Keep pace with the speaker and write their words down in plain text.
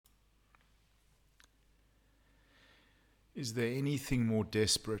Is there anything more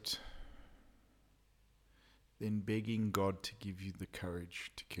desperate than begging God to give you the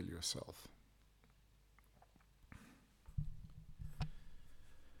courage to kill yourself?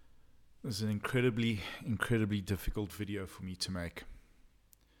 This is an incredibly difficult video for me to make.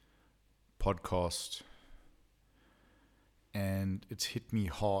 Podcast. And it's hit me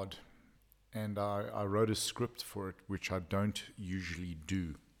hard. And I wrote a script for it, which I don't usually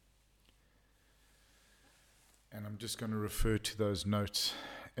do. And I'm just going to refer to those notes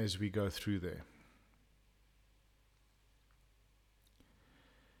as we go through there.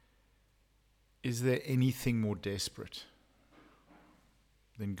 Is there anything more desperate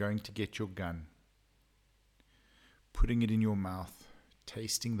than going to get your gun, putting it in your mouth,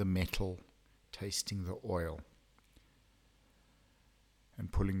 tasting the metal, tasting the oil,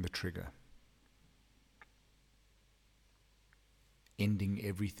 and pulling the trigger? Ending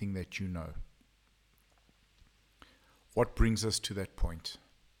everything that you know. What brings us to that point?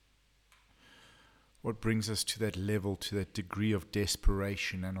 What brings us to that level, to that degree of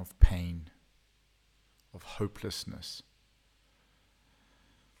desperation and of pain, of hopelessness?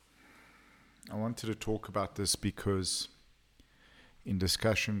 I wanted to talk about this because in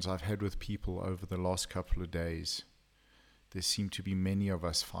discussions I've had with people over the last couple of days, there seem to be many of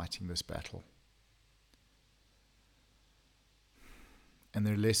us fighting this battle. And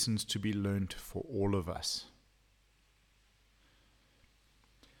there are lessons to be learned for all of us.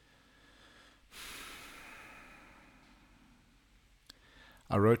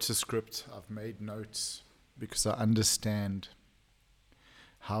 I wrote a script, I've made notes because I understand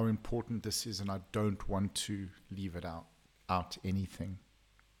how important this is, and I don't want to leave it out anything.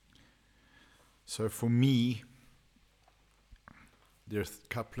 So for me, there are a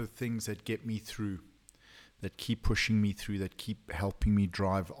couple of things that get me through, that keep pushing me through, that keep helping me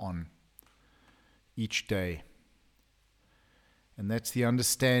drive on each day. And that's the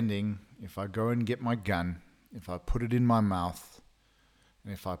understanding, if I go and get my gun, if I put it in my mouth,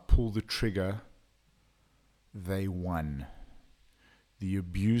 and if I pull the trigger, they won. The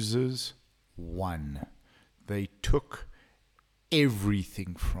abusers won. They took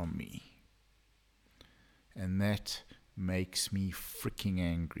everything from me. And that makes me freaking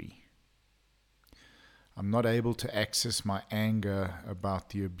angry. I'm not able to access my anger about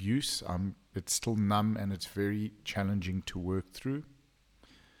the abuse. It's still numb and it's very challenging to work through.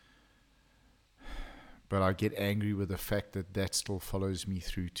 But I get angry with the fact that that still follows me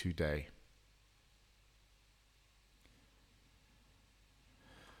through today.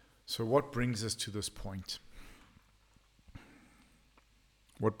 So what brings us to this point?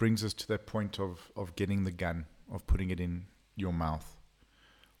 What brings us to that point of getting the gun, of putting it in your mouth,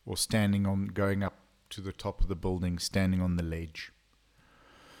 or going up to the top of the building, standing on the ledge?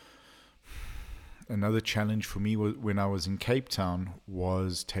 Another challenge for me when I was in Cape Town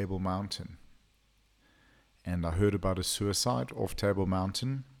was Table Mountain. And I heard about a suicide off Table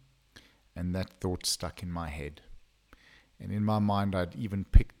Mountain, and that thought stuck in my head. And in my mind, I'd even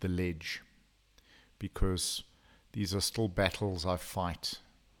picked the ledge, because these are still battles I fight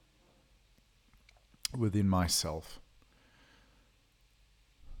within myself.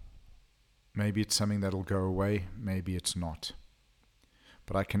 Maybe it's something that'll go away, maybe it's not.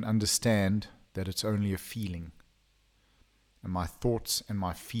 But I can understand that it's only a feeling. And my thoughts and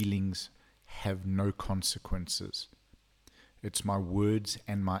my feelings have no consequences. It's my words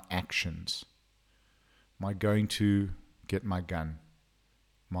and my actions. My going to get my gun,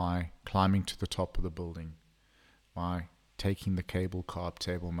 my climbing to the top of the building, my taking the cable car up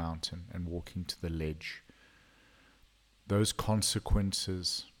Table Mountain and walking to the ledge. Those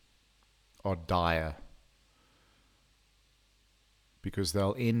consequences are dire because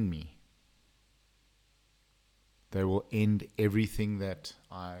they'll end me. They will end everything that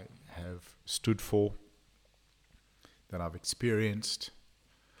I have stood for, that I've experienced,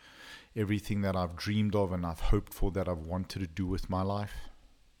 everything that I've dreamed of and I've hoped for, that I've wanted to do with my life.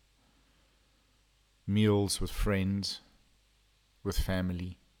 Meals with friends, with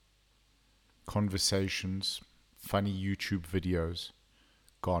family, conversations, funny YouTube videos,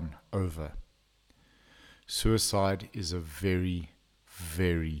 gone, over. Suicide is a very,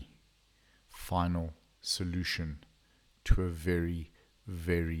 very final solution to a very,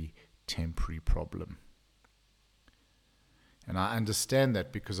 very temporary problem. And I understand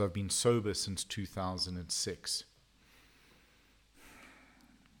that because I've been sober since 2006.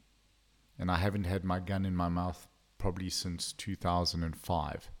 And I haven't had my gun in my mouth probably since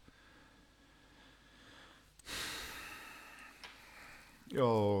 2005.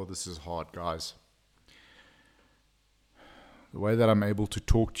 Oh, this is hard, guys. The way that I'm able to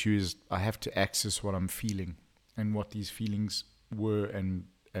talk to you is I have to access what I'm feeling. and what these feelings were and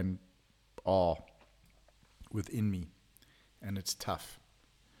are within me. And it's tough.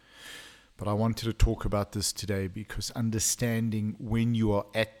 But I wanted to talk about this today because understanding when you are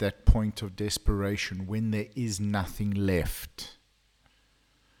at that point of desperation, when there is nothing left.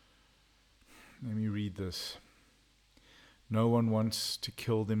 Let me read this. No one wants to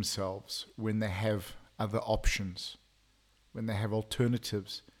kill themselves when they have other options, when they have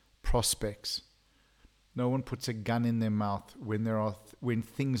alternatives, prospects. No one puts a gun in their mouth when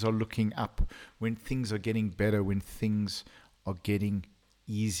things are looking up, when things are getting better, when things are getting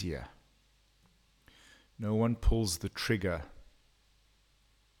easier. No one pulls the trigger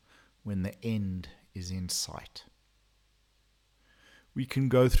when the end is in sight. We can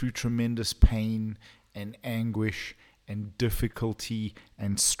go through tremendous pain and anguish and difficulty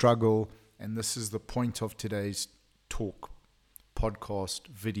and struggle, and this is the point of today's talk, podcast,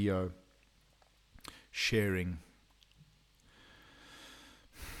 video, sharing.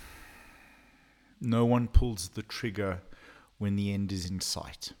 No one pulls the trigger when the end is in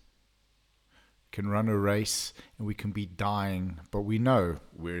sight. We can run a race and we can be dying, but we know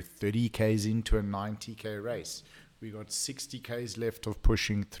we're 30 Ks into a 90 K race. We got 60 Ks left of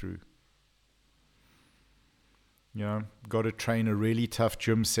pushing through. You know, got to train a really tough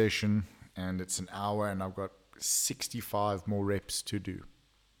gym session and it's an hour and I've got 65 more reps to do.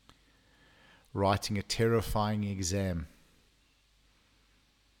 Writing a terrifying exam.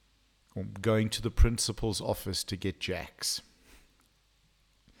 Or going to the principal's office to get jacks.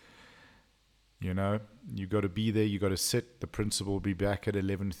 You know, you got to be there, you got to sit. The principal will be back at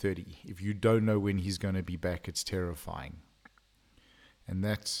 11:30. If you don't know when he's going to be back, it's terrifying. And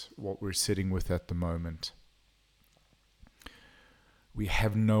that's what we're sitting with at the moment. We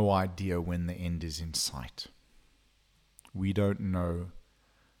have no idea when the end is in sight. We don't know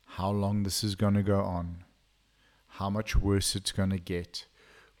how long this is going to go on, how much worse it's going to get.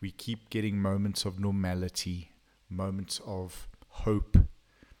 We keep getting moments of normality, moments of hope,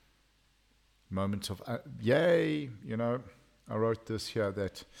 moments of, yay, you know, I wrote this here,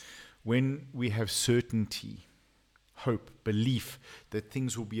 that when we have certainty, hope, belief that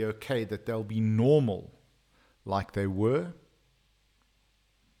things will be okay, that they'll be normal like they were,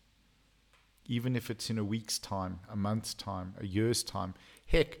 even if it's in a week's time, a month's time, a year's time,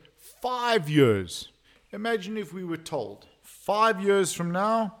 heck, 5 years. Imagine if we were told 5 years from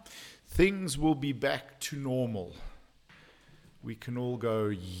now, things will be back to normal. We can all go,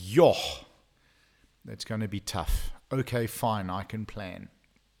 yo, that's going to be tough. Okay, fine, I can plan.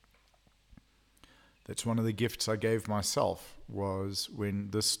 That's one of the gifts I gave myself, was when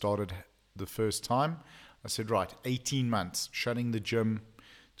this started the first time. I said, right, 18 months, shutting the gym.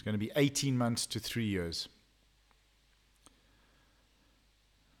 It's going to be 18 months to 3 years.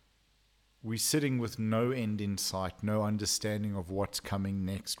 We're sitting with no end in sight, no understanding of what's coming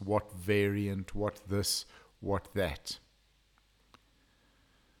next, what variant, what this, what that.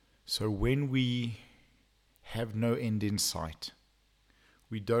 So when we have no end in sight,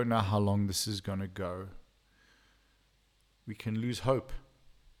 we don't know how long this is going to go, we can lose hope.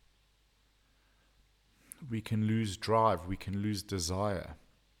 We can lose drive. We can lose desire.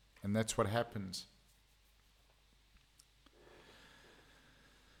 And that's what happens.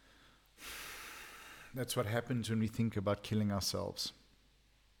 That's what happens when we think about killing ourselves.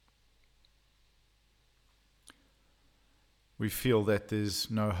 We feel that there's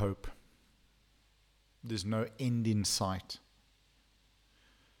no hope. There's no end in sight.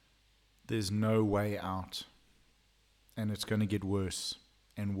 There's no way out. And it's going to get worse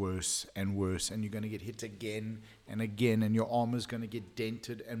and worse and worse. And you're going to get hit again and again. And your armor is going to get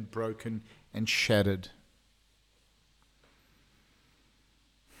dented and broken and shattered.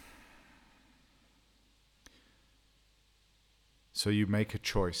 So you make a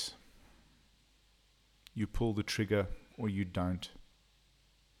choice. You pull the trigger or you don't.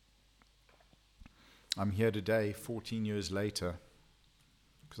 I'm here today, 14 years later,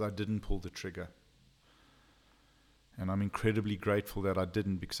 because I didn't pull the trigger. And I'm incredibly grateful that I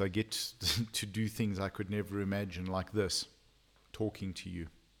didn't, because I get to do things I could never imagine, like this, talking to you,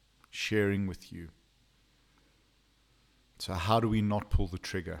 sharing with you. So how do we not pull the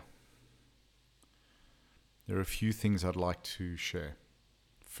trigger? There are a few things I'd like to share.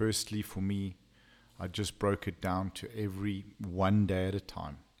 Firstly, for me, I just broke it down to every one day at a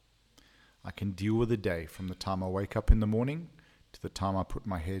time. I can deal with a day from the time I wake up in the morning to the time I put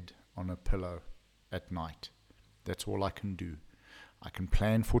my head on a pillow at night. That's all I can do. I can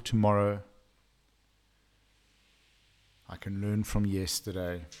plan for tomorrow. I can learn from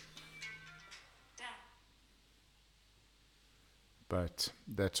yesterday. But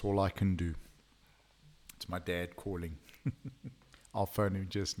that's all I can do. It's my dad calling. I'll phone him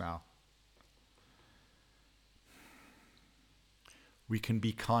just now. We can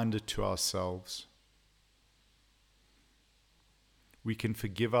be kinder to ourselves. We can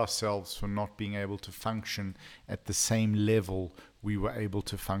forgive ourselves for not being able to function at the same level we were able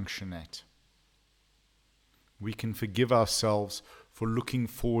to function at. We can forgive ourselves for looking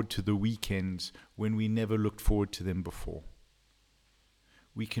forward to the weekends when we never looked forward to them before.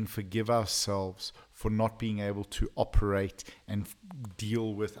 We can forgive ourselves for not being able to operate and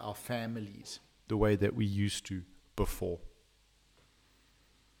deal with our families the way that we used to before.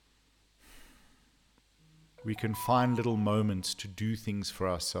 We can find little moments to do things for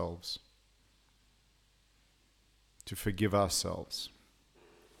ourselves, to forgive ourselves.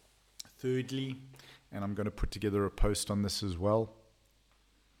 Thirdly, and I'm going to put together a post on this as well,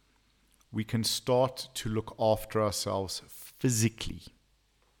 we can start to look after ourselves physically.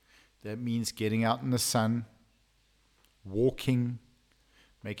 That means getting out in the sun, walking,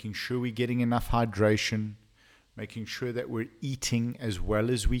 making sure we're getting enough hydration, making sure that we're eating as well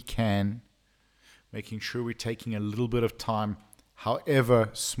as we can, making sure we're taking a little bit of time,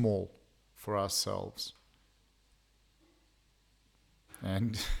 however small, for ourselves.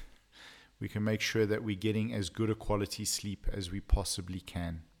 And we can make sure that we're getting as good a quality sleep as we possibly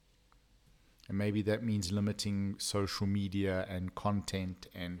can. And maybe that means limiting social media and content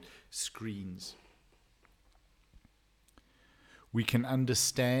and screens. We can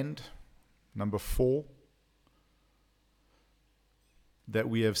understand, number 4, that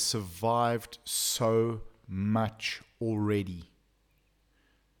we have survived so much already.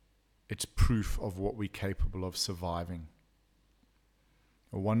 It's proof of what we're capable of surviving.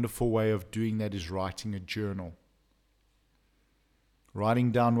 A wonderful way of doing that is writing a journal.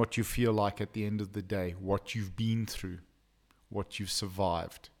 Writing down what you feel like at the end of the day, what you've been through, what you've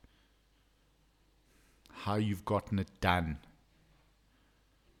survived, how you've gotten it done.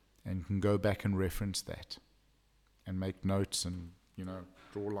 And you can go back and reference that and make notes and,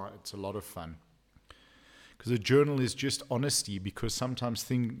 draw lines. It's a lot of fun. Because a journal is just honesty, because sometimes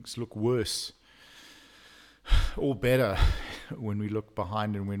things look worse or better when we look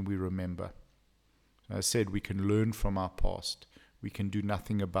behind and when we remember. As I said, we can learn from our past. We can do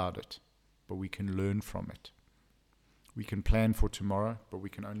nothing about it, but we can learn from it. We can plan for tomorrow, but we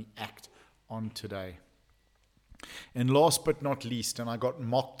can only act on today. And last but not least, and I got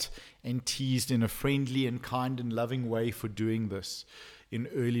mocked and teased in a friendly and kind and loving way for doing this in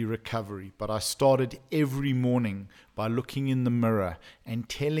early recovery, but I started every morning by looking in the mirror and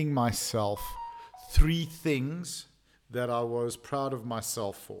telling myself 3 things that I was proud of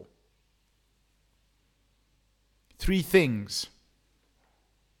myself for. 3 things.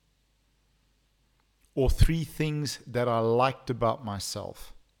 Or 3 things that I liked about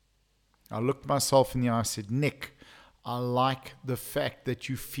myself. I looked myself in the eye and said, Nick, I like the fact that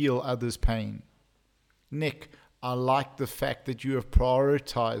you feel others' pain. Nick, I like the fact that you have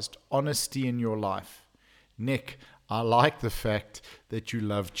prioritized honesty in your life. Nick, I like the fact that you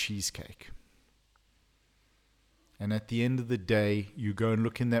love cheesecake. And at the end of the day, you go and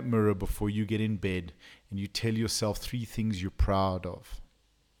look in that mirror before you get in bed and you tell yourself 3 things you're proud of.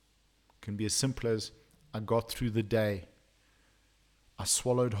 It can be as simple as, I got through the day. I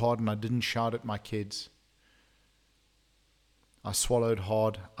swallowed hard and I didn't shout at my kids. I swallowed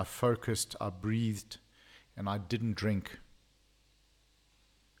hard, I focused, I breathed, and I didn't drink.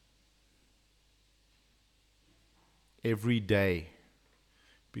 Every day,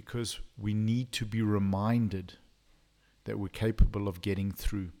 because we need to be reminded that we're capable of getting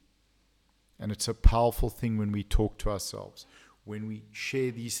through. And it's a powerful thing when we talk to ourselves, when we share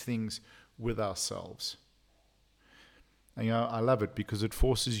these things with ourselves. And I love it because it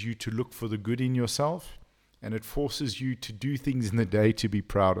forces you to look for the good in yourself, and it forces you to do things in the day to be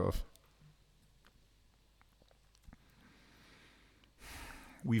proud of.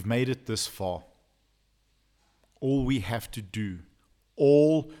 We've made it this far. All we have to do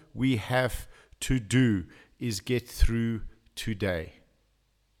is get through today.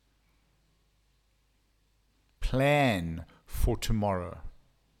 Plan for tomorrow,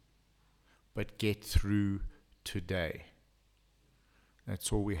 but get through today.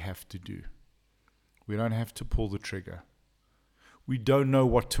 That's all we have to do. We don't have to pull the trigger. We don't know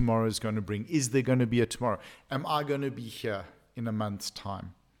what tomorrow is going to bring. Is there going to be a tomorrow? Am I going to be here in a month's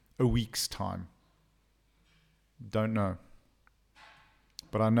time? A week's time? Don't know.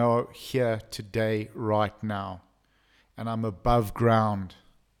 But I know here today, right now, and I'm above ground.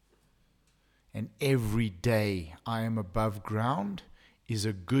 And every day I am above ground is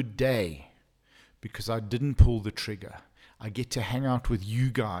a good day because I didn't pull the trigger. I get to hang out with you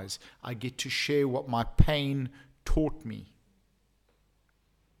guys. I get to share what my pain taught me,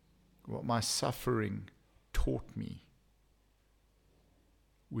 what my suffering taught me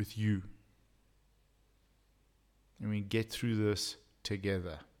with you. And we get through this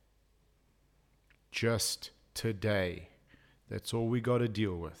together. Just today. That's all we got to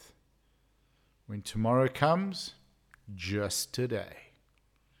deal with. When tomorrow comes, just today.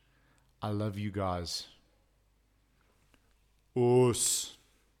 I love you guys. Ooooooooss.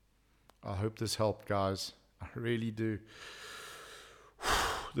 I hope this helped, guys. I really do.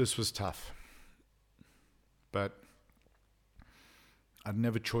 This was tough. But I didn't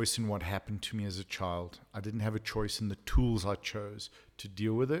have a choice in what happened to me as a child. I didn't have a choice in the tools I chose to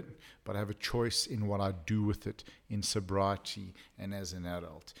deal with it, but I have a choice in what I do with it in sobriety and as an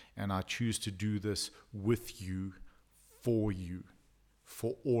adult. And I choose to do this with you,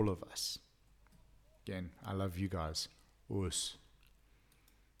 for all of us. Again, I love you guys. Ooooooooss.